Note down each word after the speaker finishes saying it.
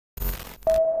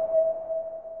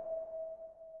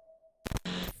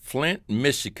Flint,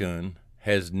 Michigan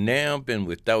has now been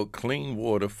without clean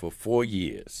water for 4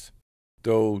 years.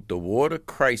 Though the water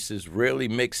crisis rarely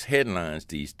makes headlines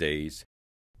these days,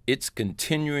 it's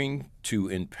continuing to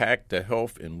impact the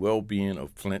health and well-being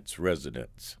of Flint's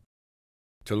residents.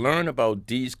 To learn about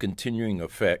these continuing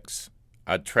effects,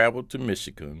 I traveled to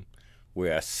Michigan,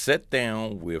 where I sat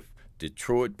down with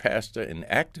Detroit pastor and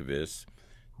activist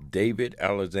David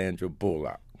Alexander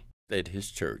Bullock at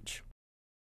his church.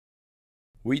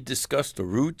 We discussed the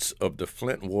roots of the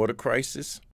Flint water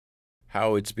crisis,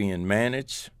 how it's being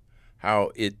managed,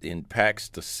 how it impacts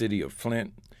the city of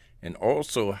Flint, and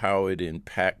also how it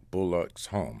impacts Bullock's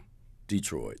home,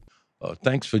 Detroit.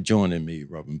 Thanks for joining me,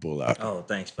 Robin Bullock. Oh,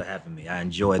 thanks for having me. I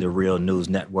enjoy the Real News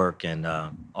Network and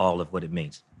all of what it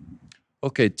means.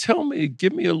 Okay,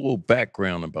 give me a little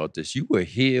background about this. You were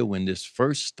here when this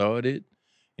first started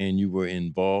and you were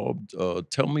involved.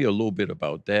 Tell me a little bit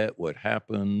about that, what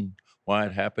happened, why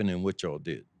it happened, and what y'all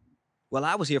did. Well,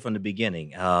 I was here from the beginning.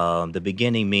 The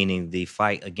beginning meaning the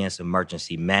fight against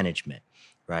emergency management,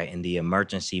 right? And the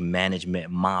emergency management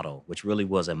model, which really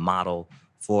was a model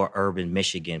for urban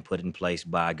Michigan put in place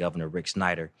by Governor Rick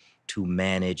Snyder to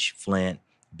manage Flint,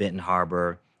 Benton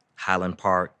Harbor, Highland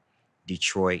Park,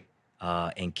 Detroit,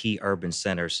 and key urban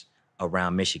centers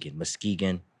around Michigan,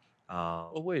 Muskegon.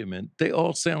 Oh, wait a minute. They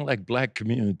all sound like black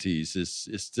communities.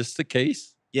 Is this the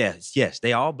case? Yes,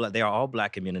 they are all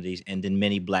black communities, and then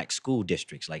many black school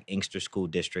districts, like Inkster School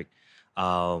District.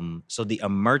 So the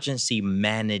emergency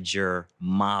manager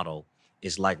model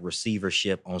is like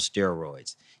receivership on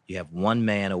steroids. You have one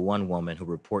man or one woman who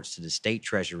reports to the state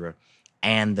treasurer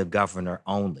and the governor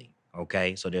only.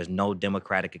 Okay, so there's no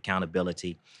democratic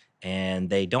accountability, and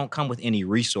they don't come with any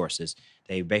resources.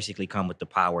 They basically come with the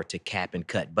power to cap and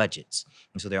cut budgets,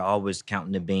 and so they're always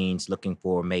counting the beans, looking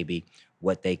for maybe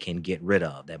what they can get rid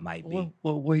of. That might be.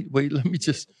 Wait. Let me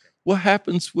just. What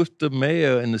happens with the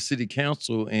mayor and the city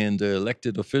council and the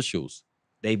elected officials?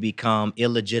 They become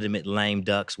illegitimate lame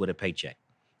ducks with a paycheck.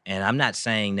 And I'm not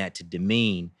saying that to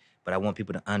demean, but I want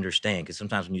people to understand, because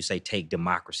sometimes when you say take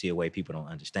democracy away, people don't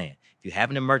understand. If you have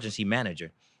an emergency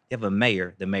manager, you have a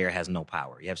mayor, the mayor has no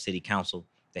power. You have city council,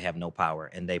 they have no power,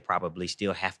 and they probably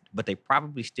still have, but they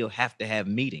probably still have to have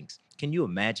meetings. Can you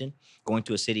imagine going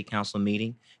to a city council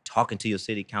meeting, talking to your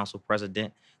city council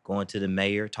president, going to the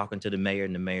mayor, talking to the mayor,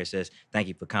 and the mayor says, "Thank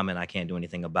you for coming. I can't do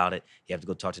anything about it." You have to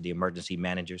go talk to the emergency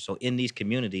manager. So in these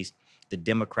communities, the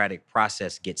democratic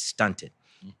process gets stunted.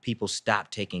 People stop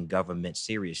taking government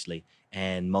seriously.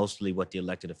 And mostly what the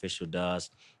elected official does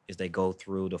is they go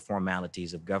through the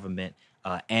formalities of government,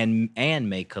 and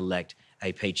may collect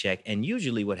a paycheck. And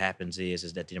usually what happens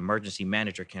is that the emergency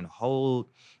manager can hold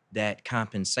that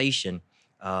compensation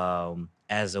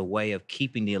as a way of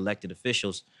keeping the elected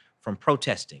officials from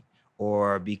protesting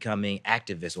or becoming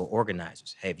activists or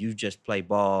organizers. Hey, if you just play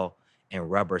ball and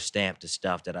rubber stamp the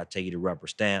stuff that I tell you to rubber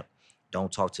stamp,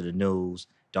 don't talk to the news,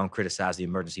 don't criticize the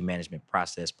emergency management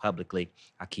process publicly,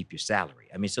 I'll keep your salary.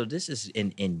 I mean, so this is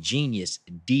an ingenious,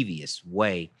 devious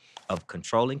way of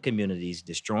controlling communities,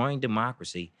 destroying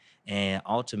democracy, and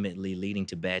ultimately leading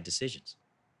to bad decisions.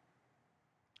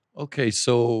 Okay,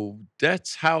 so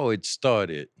that's how it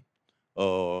started.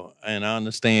 And I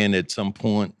understand at some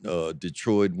point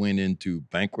Detroit went into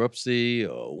bankruptcy,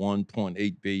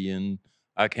 1.8 billion.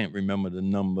 I can't remember the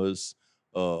numbers,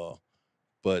 uh,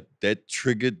 but that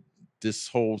triggered this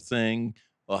whole thing.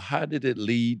 How did it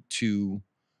lead to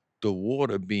the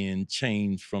water being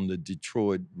changed from the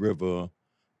Detroit River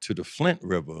to the Flint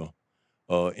River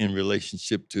in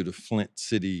relationship to the Flint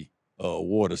City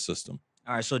water system?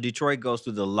 All right, so Detroit goes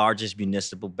through the largest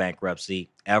municipal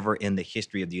bankruptcy ever in the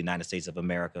history of the United States of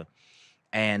America.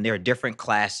 And there are different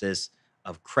classes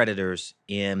of creditors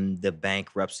in the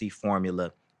bankruptcy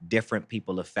formula, different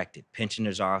people affected.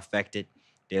 Pensioners are affected.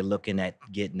 They're looking at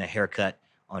getting a haircut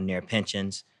on their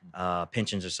pensions.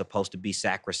 Pensions are supposed to be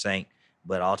sacrosanct,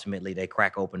 but ultimately they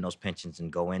crack open those pensions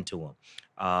and go into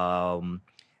them.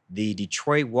 The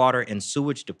Detroit Water and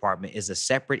Sewage Department is a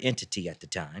separate entity at the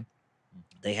time.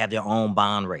 They have their own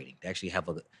bond rating. They actually have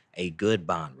a good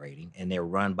bond rating, and they're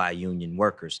run by union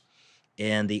workers.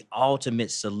 And the ultimate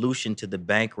solution to the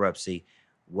bankruptcy,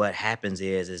 what happens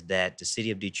is that the city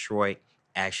of Detroit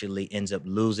actually ends up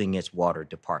losing its water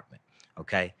department.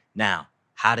 Okay. Now,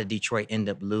 how did Detroit end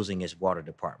up losing its water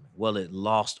department? Well, it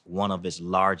lost one of its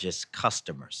largest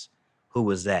customers. Who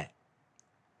was that?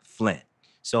 Flint.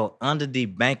 So under the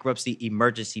bankruptcy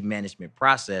emergency management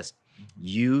process,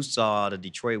 you saw the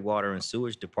Detroit Water and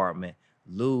Sewage Department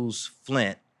lose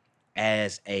Flint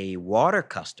as a water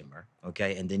customer,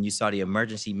 okay? And then you saw the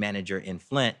emergency manager in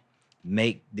Flint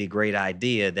make the great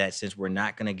idea that since we're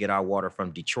not going to get our water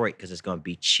from Detroit because it's going to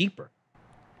be cheaper,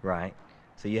 right?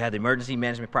 So you have the emergency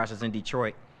management process in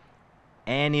Detroit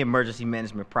and the emergency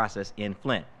management process in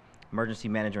Flint. Emergency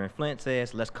manager in Flint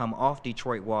says, let's come off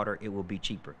Detroit water. It will be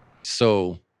cheaper.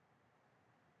 So,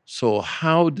 so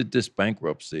how did this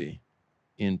bankruptcy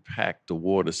impact the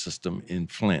water system in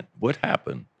Flint? What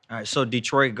happened? All right, so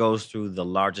Detroit goes through the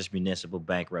largest municipal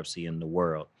bankruptcy in the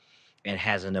world and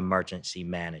has an emergency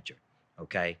manager,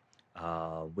 okay?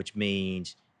 Which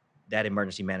means that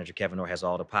emergency manager, Kevin Orr, has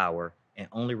all the power and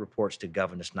only reports to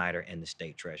Governor Snyder and the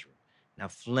state treasurer. Now,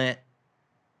 Flint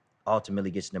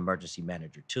ultimately gets an emergency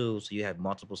manager too, so you have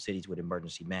multiple cities with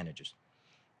emergency managers.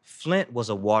 Flint was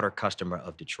a water customer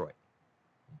of Detroit.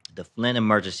 The Flint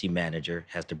emergency manager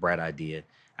has the bright idea,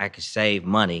 I could save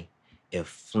money if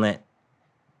Flint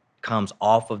comes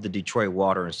off of the Detroit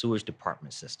Water and Sewage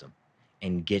Department system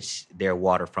and gets their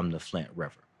water from the Flint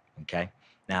River. Okay.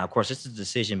 Now, of course, this is a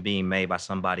decision being made by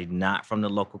somebody not from the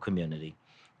local community.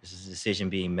 This is a decision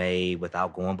being made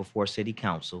without going before city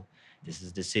council. This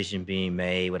is a decision being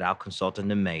made without consulting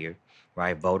the mayor,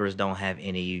 right? Voters don't have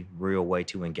any real way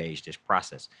to engage this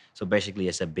process. So basically,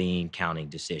 it's a bean counting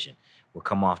decision. We'll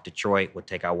come off Detroit, we'll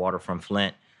take our water from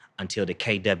Flint until the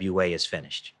KWA is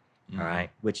finished. All right.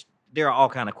 Which there are all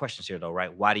kind of questions here, though,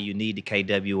 right? Why do you need the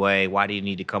KWA? Why do you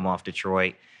need to come off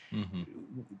Detroit?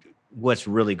 What's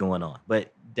really going on?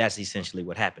 But that's essentially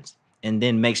what happens. And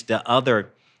then makes the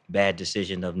other bad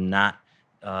decision of not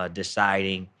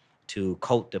deciding to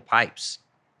coat the pipes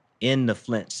in the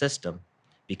Flint system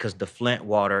because the Flint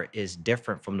water is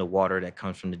different from the water that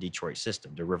comes from the Detroit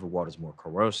system. The river water is more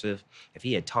corrosive. If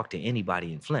he had talked to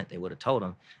anybody in Flint, they would have told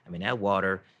him, I mean, that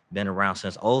water been around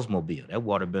since Oldsmobile. That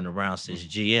water been around since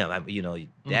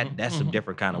GM. That's some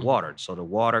different kind of water. So the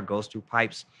water goes through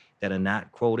pipes that are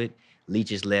not quoted,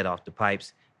 leaches lead off the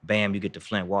pipes. Bam, you get the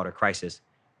Flint water crisis.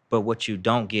 But what you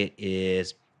don't get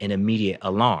is an immediate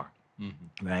alarm,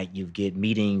 right? You get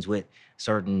meetings with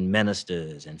certain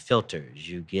ministers and filters.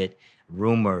 You get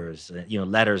rumors,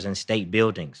 letters in state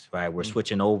buildings, right? We're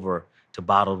switching over to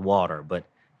bottled water, but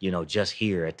just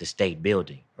here at the state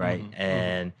building, right?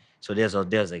 And so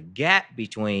there's a gap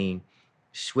between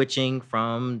switching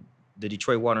from the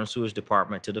Detroit Water and Sewage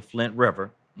Department to the Flint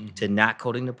River to not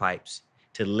coating the pipes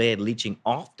to lead leaching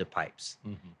off the pipes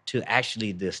to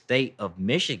actually the state of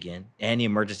Michigan and the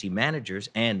emergency managers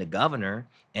and the governor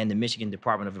and the Michigan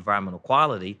Department of Environmental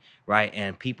Quality, right?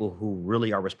 And people who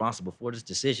really are responsible for this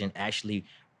decision actually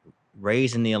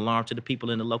raising the alarm to the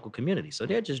people in the local community. So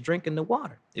they're just drinking the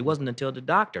water. It wasn't until the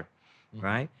doctor,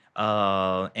 right?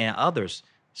 And others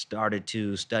started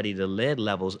to study the lead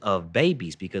levels of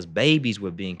babies because babies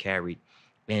were being carried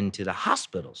into the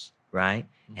hospitals, right?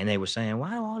 And they were saying,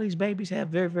 why do all these babies have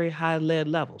very, very high lead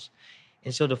levels?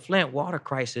 And so the Flint water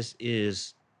crisis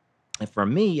is, and for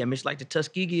me, I mean, it's like the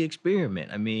Tuskegee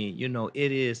experiment. I mean,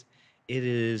 it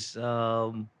is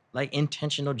like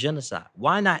intentional genocide.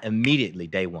 Why not immediately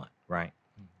day one, right?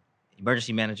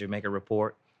 Emergency manager make a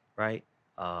report, right?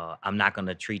 I'm not going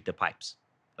to treat the pipes.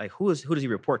 Like who does he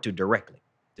report to directly?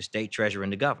 The state treasurer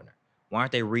and the governor. Why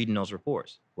aren't they reading those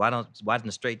reports? Why doesn't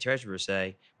the state treasurer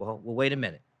say, well, wait a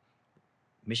minute.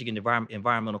 Michigan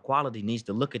Environmental Quality needs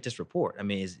to look at this report. I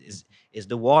mean, is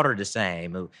the water the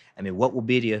same? I mean, what will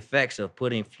be the effects of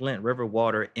putting Flint River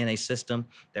water in a system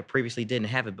that previously didn't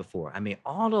have it before? I mean,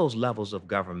 all those levels of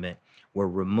government were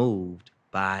removed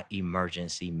by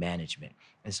emergency management.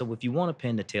 And so if you want to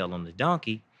pin the tail on the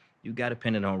donkey, you got to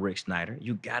pin it on Rick Snyder.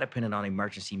 You got to pin it on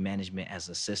emergency management as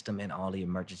a system and all the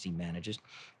emergency managers.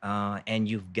 And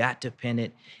you've got to pin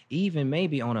it even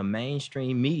maybe on a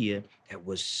mainstream media that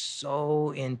was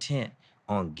so intent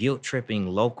on guilt tripping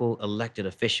local elected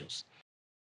officials